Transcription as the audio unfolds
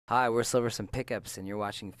Hi, we're Silverson Pickups, and you're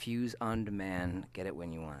watching Fuse on Demand. Get it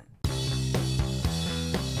when you want it.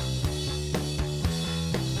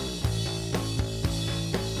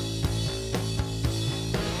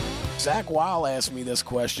 Zach Weil asked me this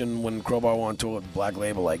question when Crowbar went on tour with Black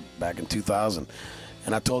Label, like back in 2000.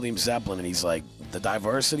 And I told him Zeppelin, and he's like, the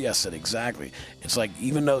diversity? I said, exactly. It's like,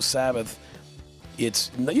 even though Sabbath,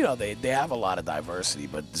 it's, you know, they have a lot of diversity,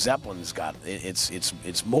 but Zeppelin's got,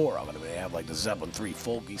 it's more of it. I mean, they have like the Zeppelin 3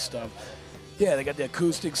 folky stuff. Yeah, they got the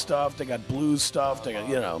acoustic stuff, they got blues stuff, they got,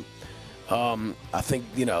 you know. I think,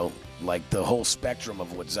 you know, like the whole spectrum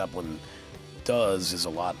of what Zeppelin does is a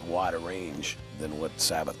lot wider range than what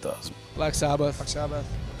Sabbath does. Black Sabbath. Black Sabbath.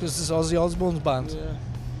 Because it's Ozzy Osbourne's band. Yeah.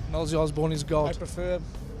 And Ozzy Osbourne is God. I prefer.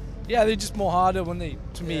 Yeah, they're just more harder when they,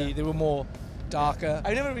 to me, they were more darker.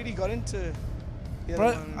 I never really got into the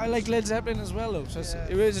But other ones. I like Led Zeppelin as well, though. So Yeah.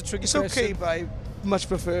 it is a tricky It's question. okay, but I much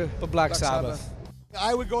prefer But Black Sabbath.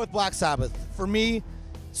 I would go with Black Sabbath. For me,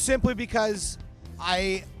 simply because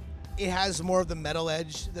it has more of the metal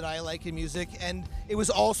edge that I like in music, and it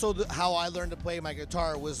was also how I learned to play my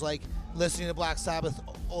guitar, was like listening to Black Sabbath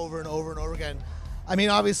over and over and over again. I mean,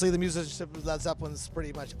 obviously the musicianship of Led Zeppelin's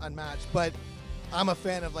pretty much unmatched, but I'm a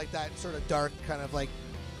fan of like that sort of dark kind of like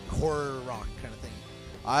horror rock kind of thing.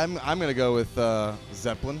 I'm gonna go with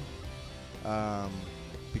Zeppelin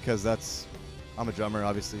because I'm a drummer.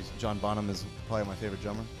 Obviously, John Bonham is probably my favorite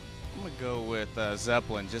drummer. I'm gonna go with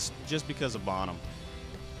Zeppelin just because of Bonham.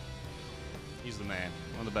 He's the man,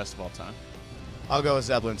 one of the best of all time. I'll go with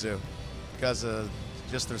Zeppelin too, because of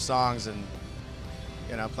just their songs and,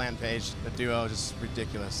 you know, Plant Page, the duo, just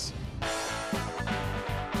ridiculous.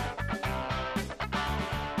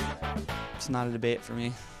 It's not a debate for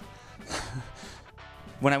me.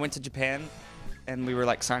 When I went to Japan and we were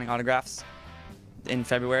like signing autographs in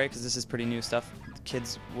February, because this is pretty new stuff, the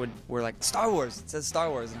kids were like, Star Wars, it says Star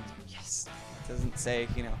Wars. And I was like, yes, it doesn't say,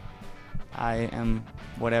 you know, I am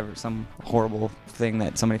whatever, some horrible thing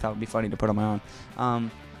that somebody thought would be funny to put on my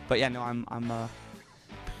own. But yeah, no, I'm a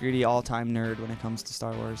pretty all-time nerd when it comes to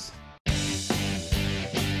Star Wars.